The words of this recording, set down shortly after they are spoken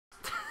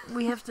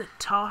We have to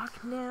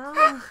talk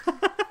now?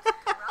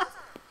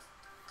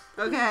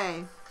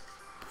 Okay.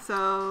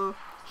 So,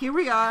 here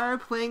we are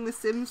playing The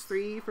Sims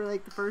 3 for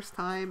like the first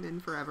time in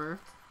forever.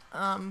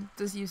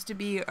 This used to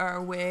be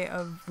our way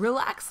of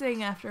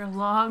relaxing after a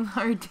long,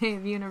 hard day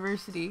of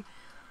university.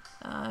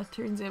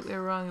 Turns out we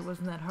were wrong, it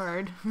wasn't that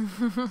hard.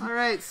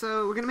 Alright,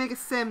 so we're gonna make a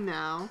sim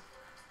now.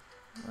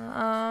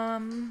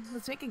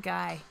 Let's make a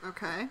guy.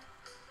 Okay.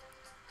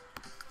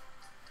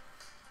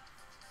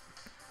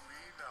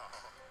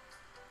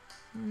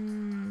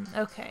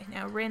 Okay,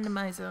 now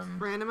randomize them.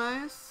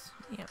 Randomize?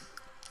 Yep.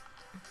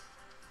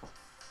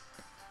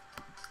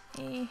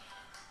 Hey.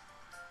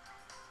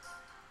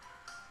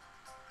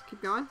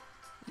 Keep going?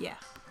 Yeah.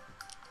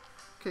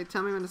 Okay,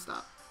 tell me when to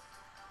stop.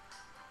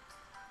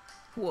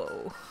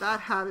 Whoa. That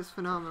hat is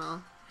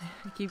phenomenal.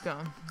 Keep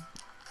going.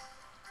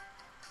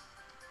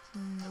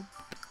 Nope.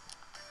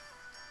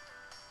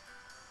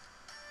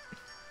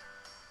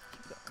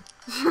 Keep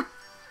going.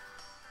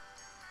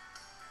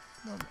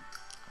 One more.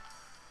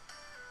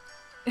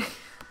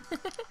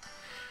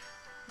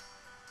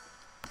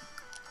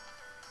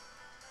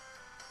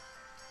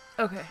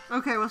 Okay.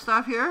 Okay, we'll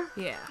stop here?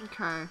 Yeah.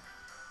 Okay.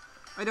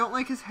 I don't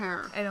like his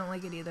hair. I don't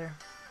like it either.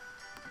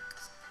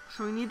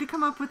 So we need to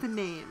come up with a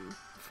name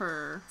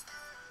for...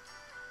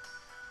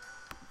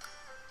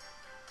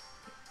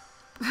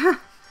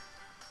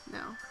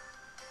 No.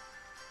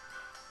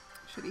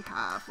 Should he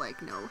have,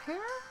 like, no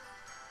hair?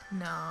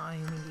 No, I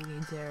think he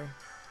needs hair.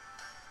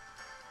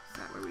 Is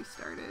that where we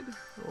started?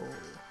 Oh.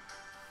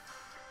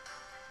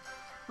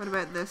 What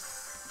about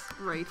this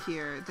right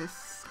here?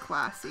 This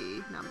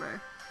classy number.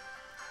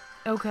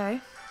 Okay.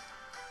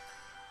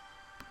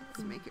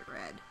 Let's make it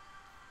red.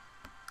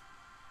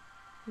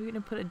 Are we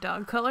gonna put a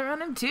dog color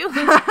on him too?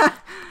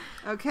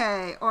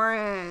 Okay,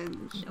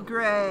 orange, No.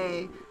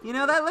 gray. You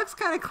know, that looks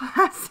kind of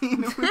classy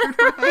in a weird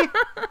way.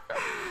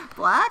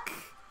 Black?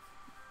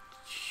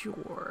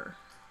 Sure.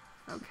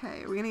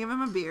 Okay, are we gonna give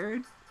him a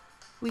beard?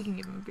 We can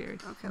give him a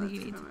beard. Okay, I think let's he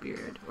give needs a him a beard.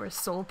 beard. Or a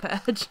soul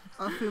patch.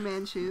 A Fu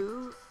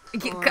Manchu?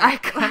 Or- I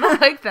kind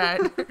of like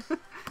that.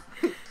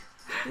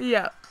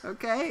 Yeah.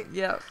 Okay,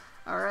 Yeah.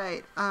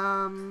 alright.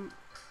 Are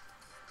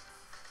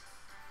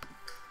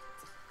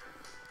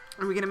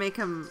we gonna make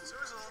him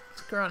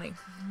Scrawny.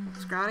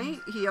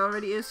 scrawny? He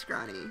already is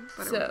scrawny.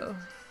 But So,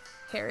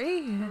 Harry?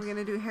 are we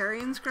gonna do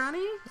hairy and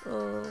scrawny?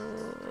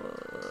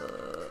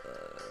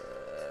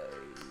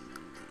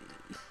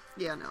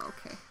 Yeah, no,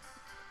 okay.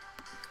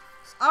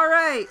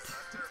 Alright!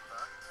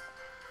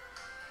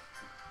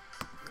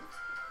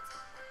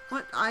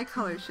 What eye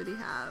color should he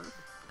have?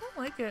 I don't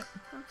like it.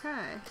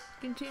 Okay.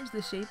 You can change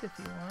the shape if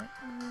you want.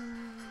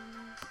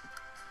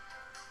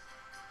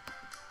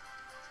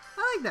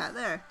 I like that,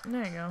 there.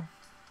 There you go.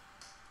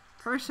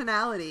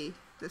 Personality,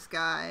 this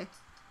guy.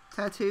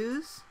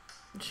 Tattoos?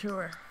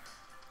 Sure.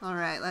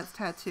 Alright, let's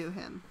tattoo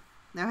him.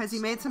 Now, has he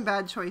made some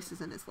bad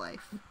choices in his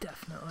life?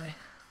 Definitely.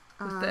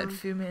 With that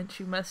Fu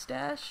Manchu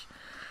mustache.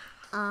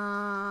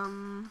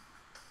 The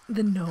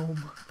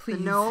gnome, please.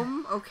 The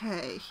gnome?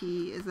 Okay,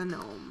 he is a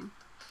gnome.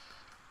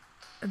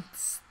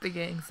 It's the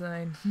gang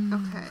sign.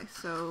 Okay,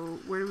 so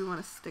where do we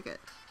want to stick it?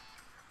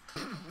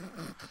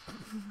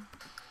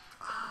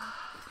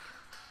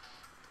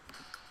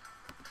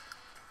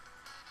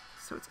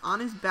 So it's on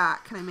his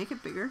back. Can I make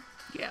it bigger?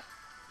 Yeah.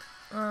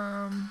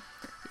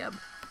 Yep.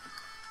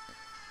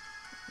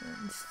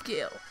 And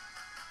scale.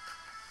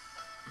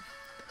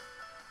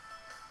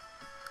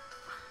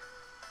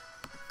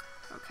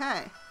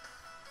 Okay.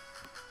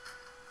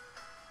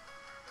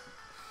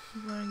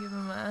 You want to give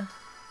him a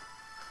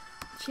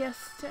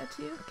chest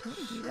tattoo? Can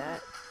we do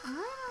that? I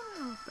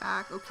don't know.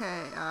 Back.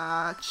 Okay.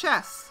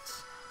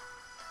 Chest.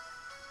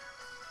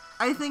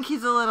 I think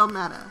he's a little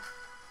meta.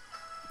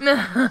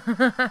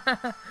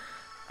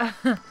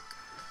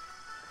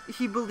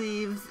 He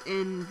believes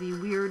in the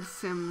weird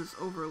Sims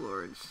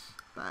overlords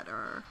that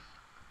are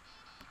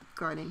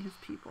guarding his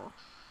people.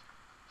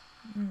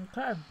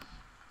 Okay.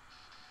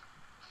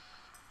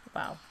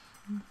 Wow.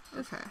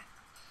 Okay.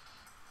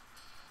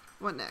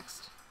 What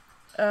next?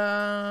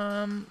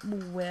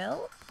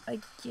 Well, I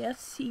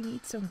guess he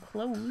needs some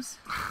clothes.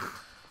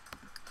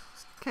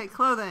 Okay,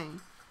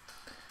 clothing.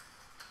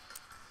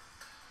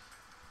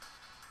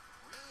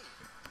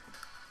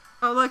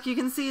 Oh, look, you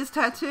can see his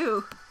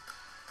tattoo.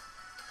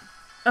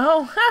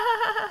 Oh,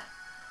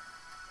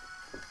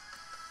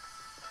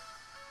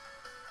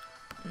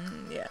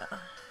 yeah.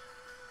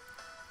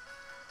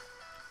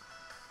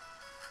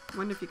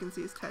 Wonder if you can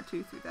see his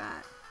tattoo through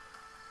that.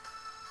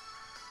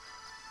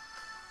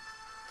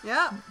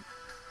 Yeah.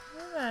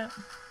 Look at that.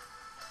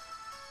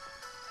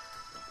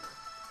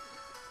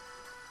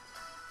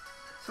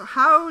 So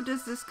how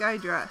does this guy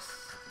dress?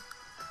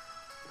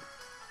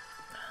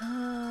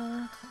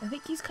 I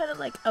think he's kind of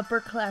like upper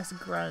class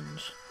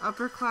grunge.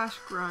 Upper class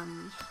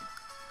grunge.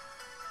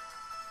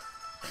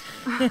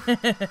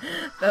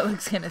 That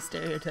looks kind of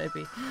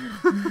stereotypy.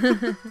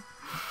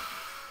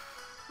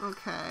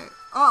 Okay.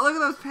 Oh, look at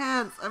those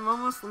pants. I'm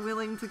almost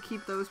willing to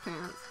keep those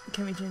pants.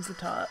 Can we change the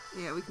top?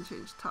 Yeah, we can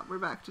change the top. We're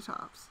back to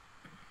tops.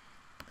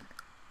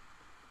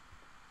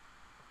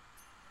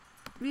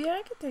 Yeah,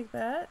 I could take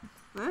that.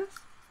 This?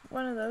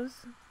 One of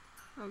those.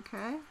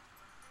 Okay.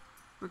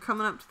 We're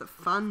coming up to the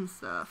fun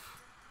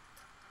stuff.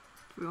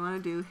 Do we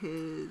want to do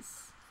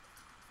his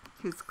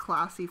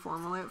classy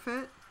formal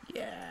outfit?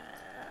 Yeah.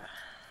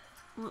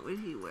 What would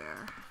he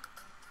wear?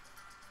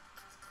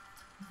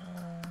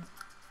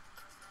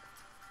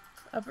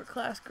 Upper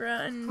class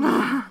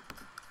grunge.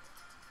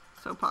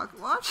 So pocket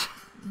watch?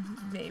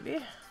 Maybe.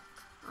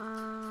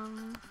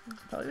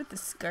 Probably with the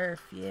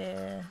scarf,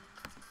 yeah.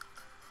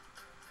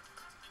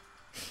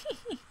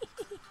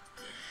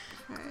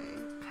 Okay,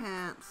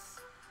 pants.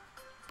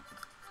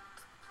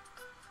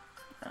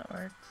 That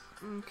works.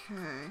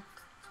 Okay.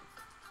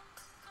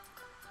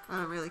 I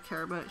don't really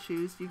care about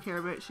shoes. Do you care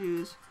about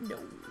shoes? No.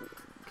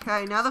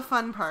 Okay, now the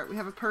fun part. We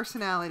have a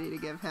personality to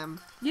give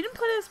him. You didn't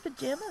put his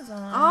pajamas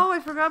on. Oh, I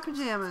forgot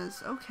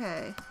pajamas.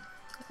 Okay.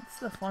 That's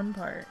the fun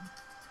part.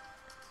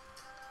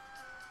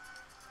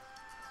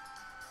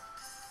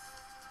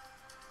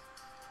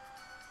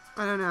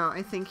 I don't know.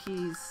 I think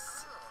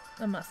he's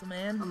A muscle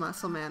man. a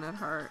muscle man at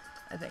heart.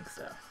 I think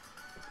so.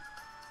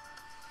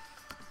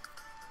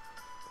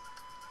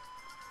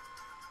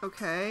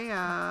 Okay,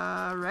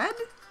 red?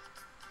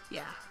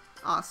 Yeah.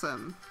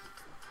 Awesome.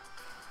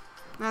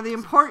 Now the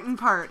important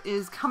part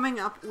is coming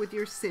up with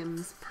your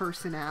Sim's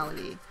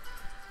personality.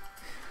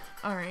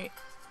 Alright.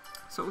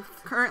 So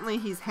currently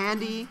he's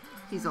handy,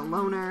 he's a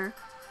loner,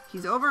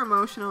 he's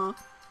over-emotional,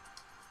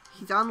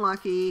 he's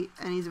unlucky,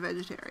 and he's a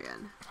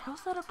vegetarian.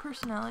 How's that a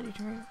personality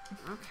trait?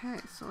 Okay,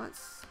 so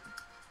let's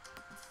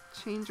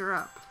change her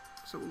up.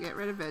 So we'll get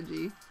rid of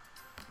veggie.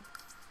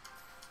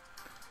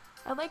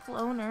 I like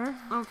loner.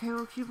 Okay,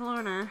 we'll keep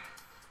loner.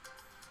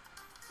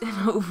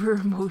 And over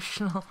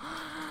emotional.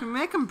 Can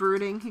make him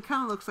brooding. He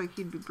kind of looks like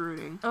he'd be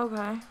brooding.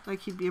 Okay.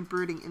 Like he'd be a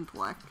brooding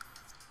intellect.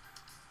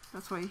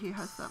 That's why he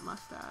has that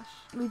mustache.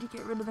 Would you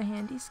get rid of the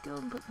handy skill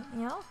and put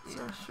something else?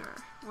 Yeah, or? sure.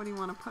 What do you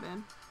want to put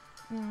in?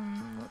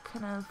 What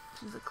kind of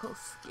physical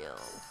skill?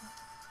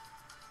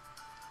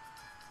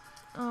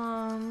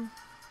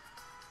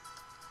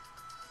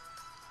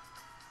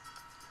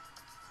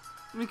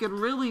 We could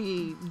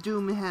really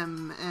doom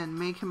him and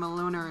make him a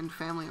loner and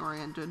family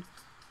oriented.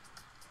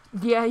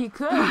 Yeah, you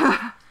could.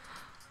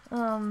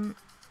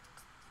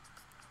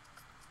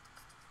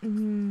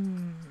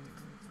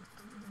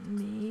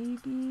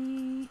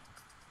 Maybe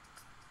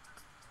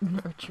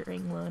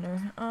nurturing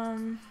loner.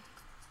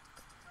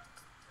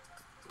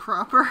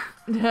 Proper.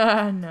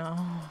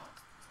 No.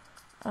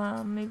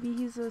 Maybe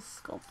he's a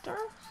sculptor?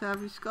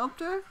 Savvy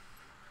sculptor.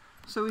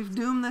 So we've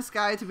doomed this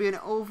guy to be an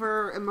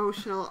over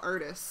emotional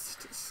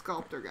artist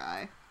sculptor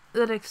guy.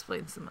 That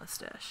explains the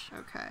mustache.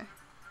 Okay.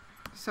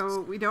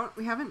 So we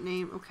haven't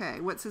named,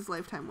 okay, what's his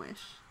lifetime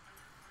wish?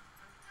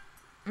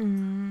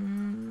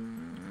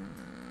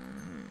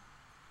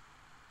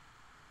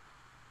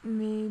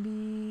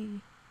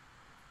 Maybe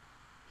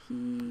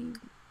he...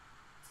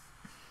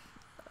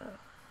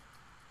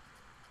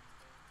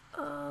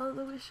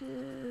 the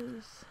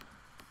wishes...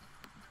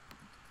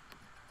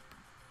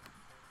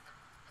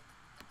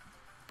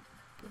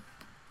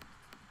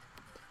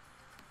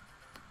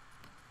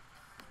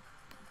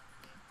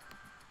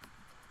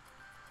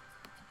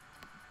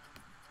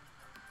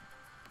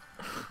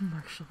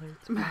 Martial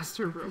arts.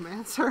 Master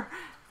romancer.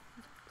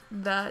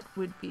 That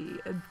would be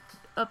an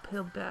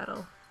uphill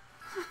battle.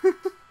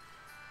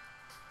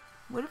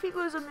 What if he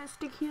goes a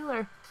mystic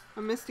healer?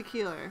 A mystic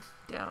healer.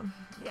 Down.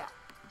 Yeah.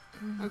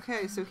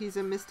 Okay, so he's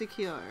a mystic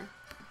healer.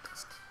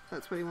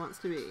 That's what he wants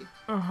to be.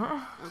 Uh-huh.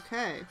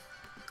 Okay.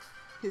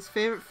 His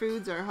favorite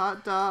foods are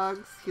hot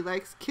dogs, he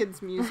likes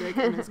kids' music,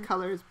 and his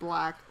color is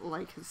black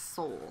like his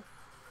soul.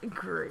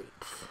 Great.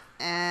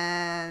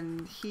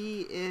 And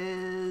he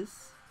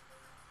is...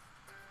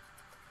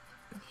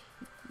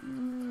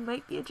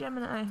 Might be a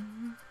Gemini.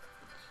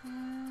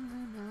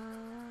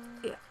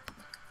 Yeah.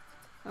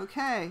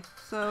 Okay,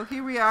 so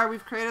here we are.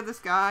 We've created this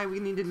guy. We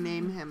need to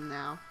name him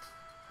now.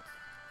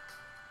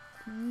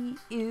 He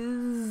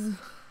is...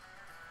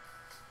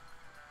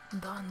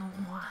 Don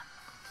Juan.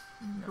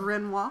 No.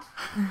 Renoir?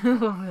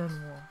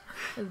 Renoir.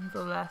 Isn't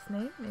the last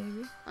name,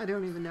 maybe? I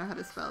don't even know how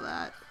to spell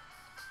that.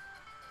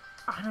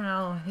 I don't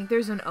know. I think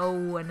there's an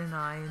O and an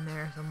I in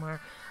there somewhere.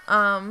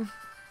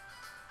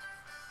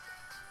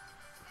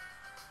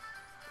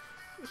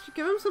 We should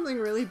give him something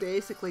really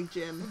basic like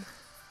Jim.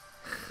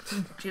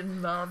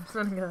 Jim Bob,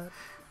 something like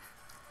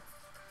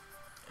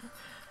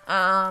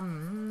that.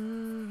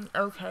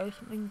 Okay,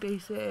 something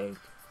basic.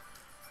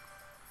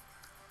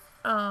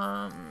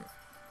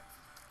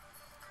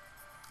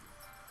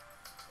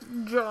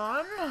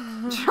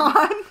 John?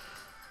 John?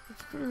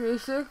 It's pretty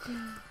basic.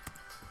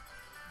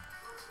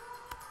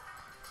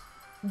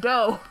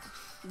 Doe.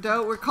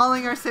 Doe, we're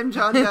calling our sim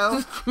John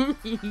Doe.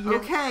 Yeah.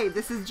 Okay,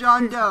 this is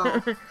John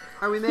Doe.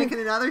 Are we making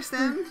another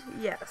sim?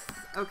 Yes.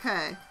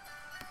 Okay.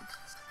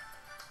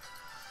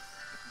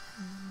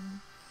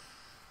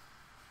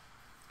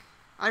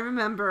 I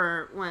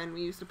remember when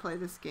we used to play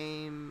this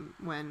game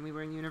when we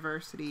were in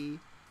university,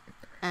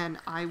 and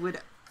I would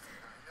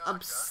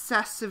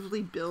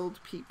obsessively build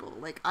people.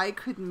 Like, I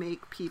could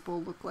make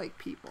people look like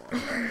people.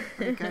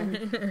 Like,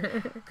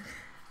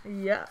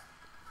 yeah.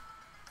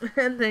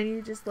 And then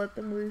you just let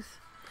them loose.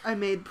 I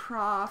made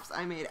props,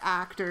 I made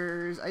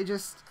actors,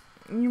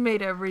 You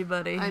made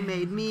everybody. I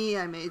made me,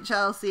 I made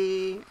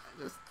Chelsea.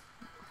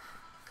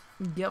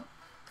 Yep.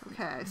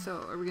 Okay,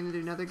 so are we gonna do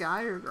another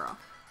guy or a girl?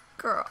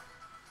 Girl.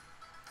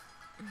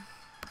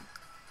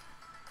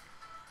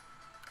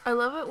 I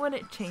love it when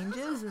it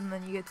changes and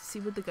then you get to see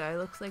what the guy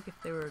looks like if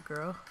they were a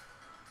girl.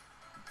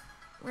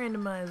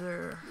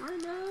 Randomizer.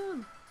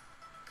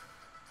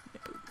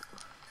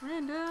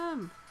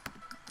 Random.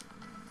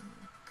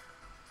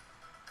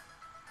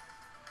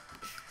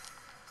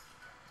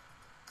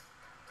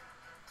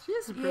 She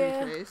has a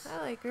pretty face.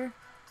 I like her.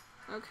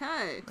 Okay.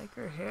 I like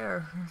her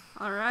hair.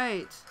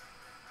 Alright.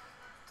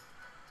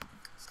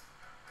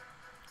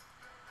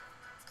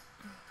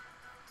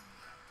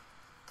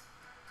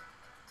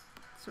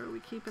 So are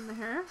we keeping the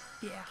hair?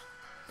 Yeah.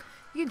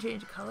 You can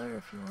change the color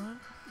if you want.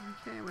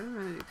 Okay, what are we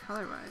going to do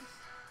color-wise?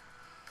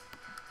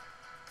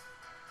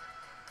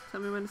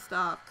 Tell me when to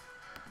stop.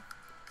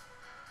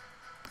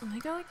 I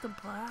think I like the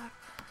black.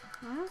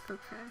 Black?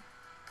 Okay.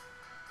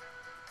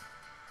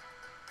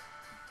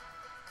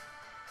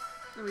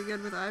 Are we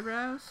good with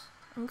eyebrows?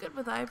 I'm good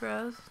with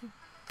eyebrows.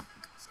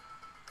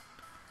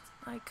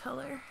 Eye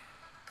color.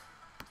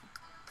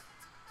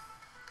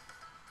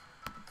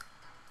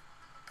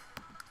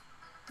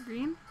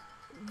 Green?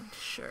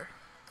 Sure.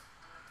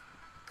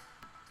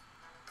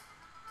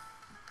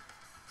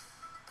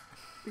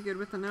 We good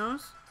with the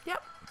nose?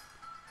 Yep.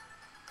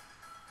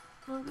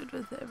 I'm good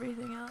with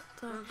everything else.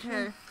 Actually.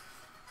 Okay.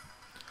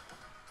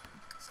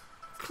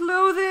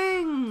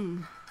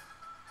 Clothing!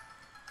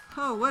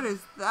 Oh, what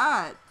is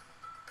that?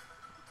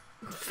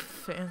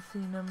 Fancy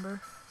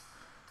number.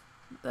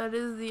 That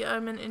is the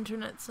I'm an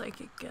internet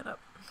psychic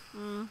getup.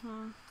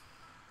 Mm-hmm.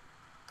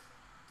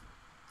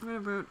 What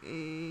about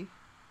a...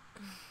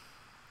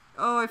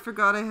 Oh, I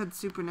forgot I had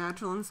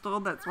Supernatural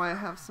installed. That's why I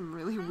have some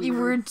really weird... You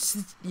were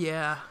just...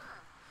 Yeah.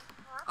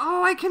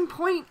 Oh, I can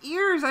point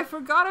ears. I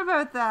forgot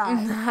about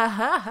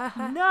that.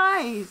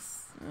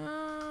 Nice.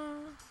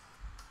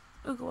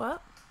 Go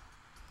up.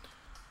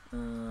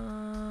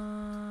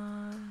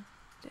 Down.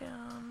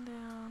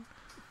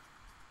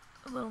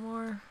 A little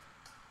more.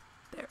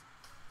 There.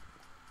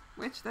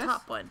 Which, this?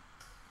 Top one.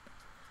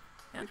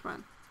 Yeah. Which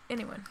one?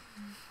 Anyone.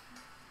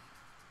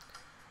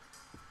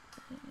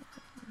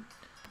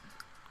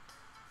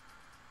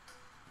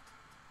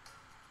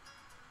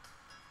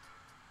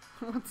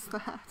 What's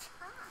that?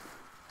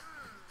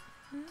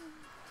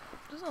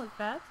 Doesn't look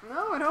bad.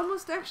 No, it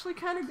almost actually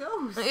kind of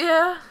goes.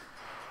 Yeah.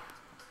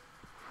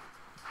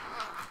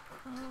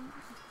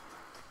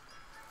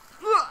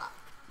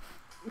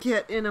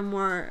 Get in a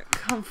more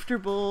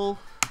comfortable...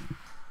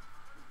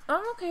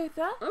 I'm okay with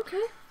that.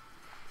 Okay.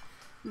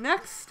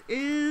 Next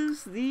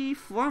is the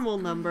formal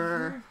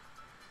number.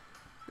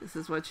 This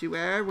is what you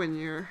wear when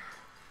you're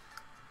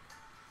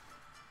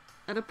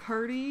at a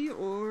party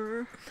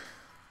or...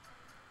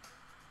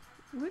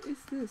 What is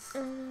this?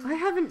 I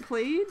haven't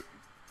played.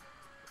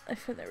 I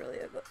find that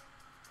really ugly.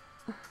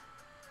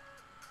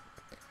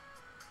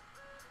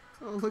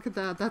 Oh, look at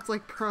that. That's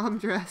like prom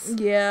dress.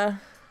 Yeah.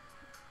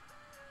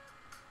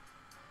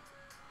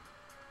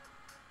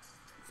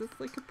 Is this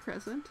like a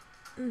present?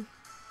 A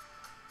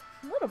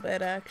little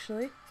bit,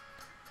 actually.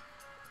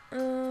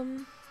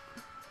 Oh,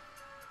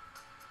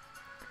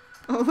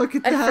 look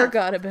at that. I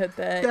forgot about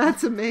that.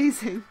 That's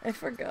amazing. I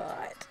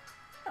forgot.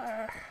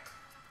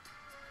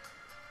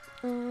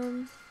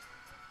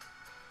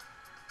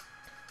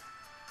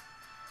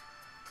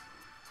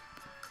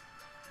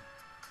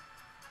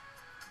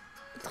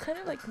 It's kind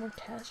of like more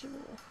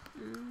casual.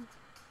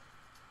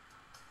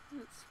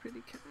 That's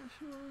pretty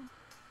casual.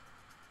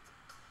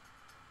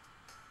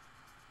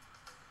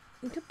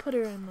 You could put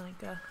her in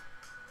like a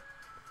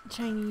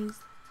Chinese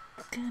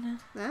kind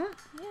of. That?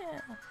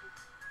 Yeah.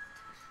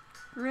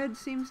 Red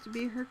seems to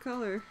be her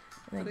color.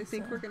 But I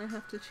think so. we're going to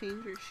have to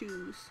change her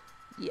shoes.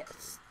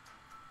 Yes.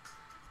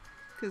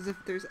 Because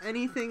if there's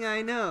anything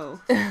I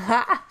know...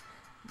 No.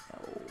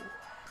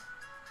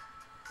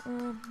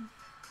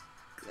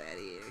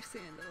 Gladiator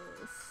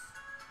sandals.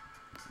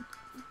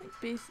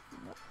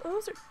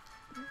 Those are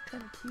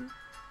kind of cute.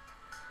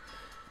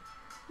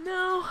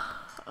 No.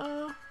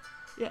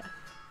 Yeah.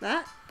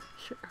 That?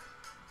 Sure.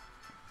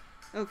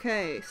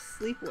 Okay,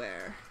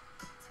 sleepwear.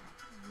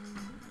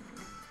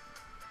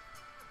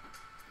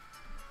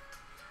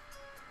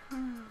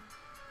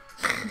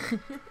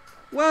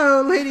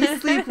 Whoa, lady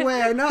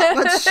sleepwear, not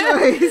much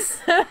choice.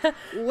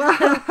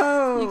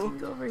 Whoa. You can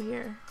go over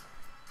here.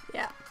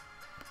 Yeah.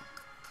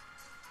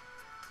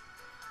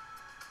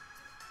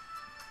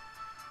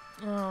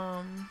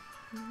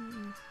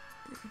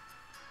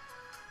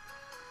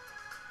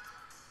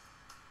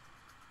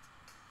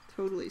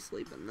 Totally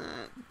sleeping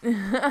that.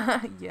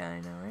 Yeah, I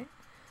know, right?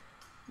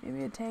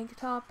 Maybe a tank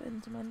top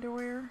and some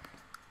underwear.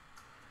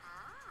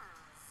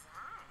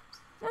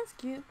 That's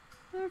cute.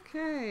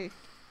 Okay.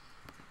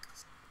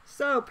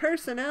 So,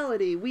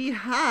 personality. We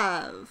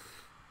have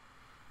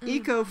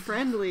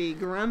Eco-friendly,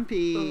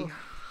 grumpy, Ugh.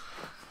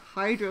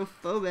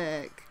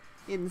 hydrophobic,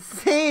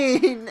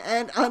 insane,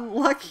 and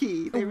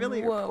unlucky. They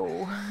really are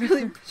Whoa.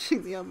 really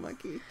pushing the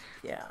unlucky.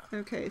 Yeah.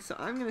 Okay, so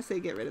I'm going to say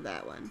get rid of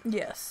that one.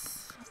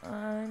 Yes.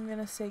 I'm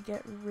gonna say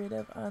get rid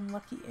of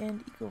unlucky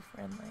and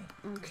eco-friendly.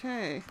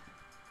 Okay.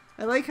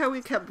 I like how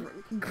we kept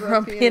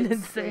Grumpy and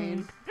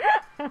insane.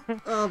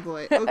 Oh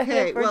boy.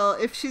 Okay, well,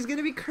 if she's going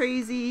to be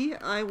crazy,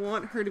 I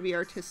want her to be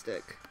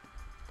artistic.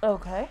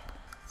 Okay.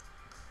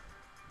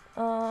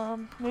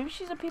 Maybe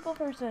she's a people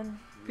person.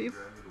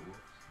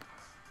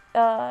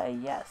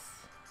 Yes.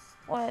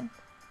 When?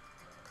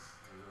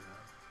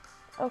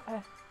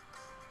 Okay.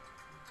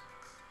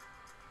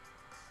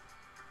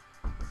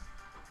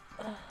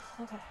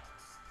 Okay.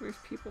 Where's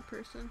people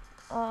person?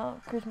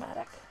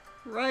 Charismatic.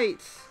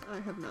 Right. I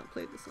have not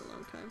played this in a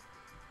long time.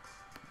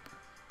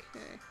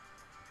 Okay.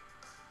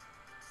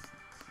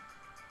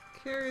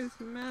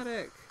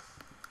 Charismatic.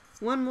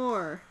 One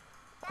more.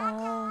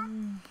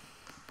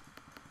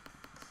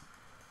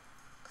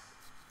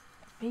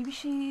 Maybe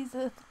she's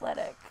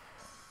athletic.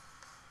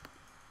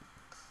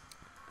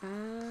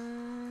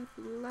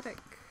 Athletic.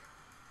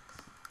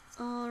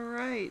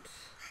 Alright.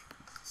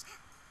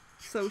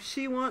 So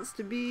she wants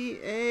to be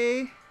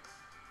a...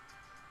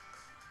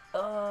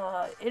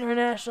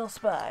 International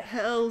spy.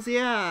 Hells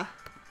yeah.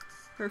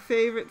 Her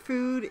favorite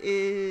food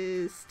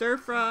is stir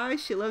fry.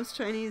 She loves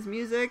Chinese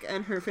music,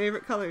 and her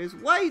favorite color is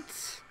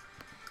white.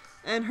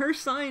 And her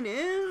sign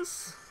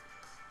is...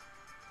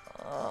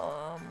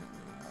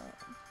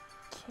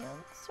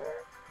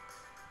 Cancer?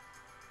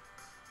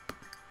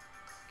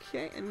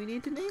 Okay, and we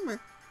need to name her.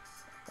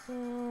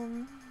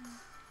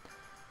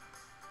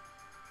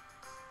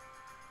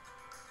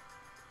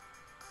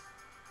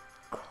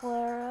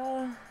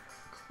 Clara.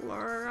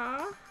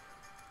 Clara.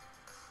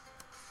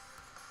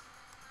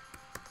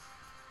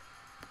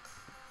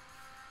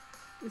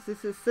 Is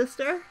this his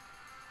sister?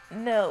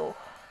 No.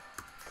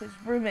 Because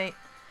roommate.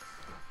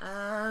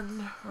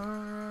 And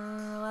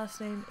her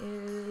last name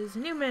is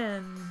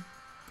Newman.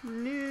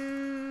 Newman.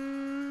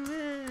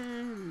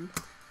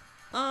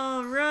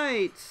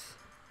 Alright.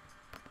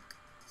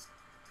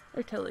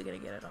 They're totally gonna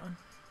get it on.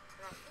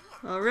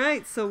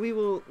 Alright, so we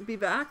will be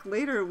back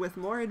later with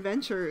more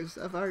adventures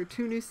of our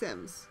two new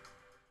Sims.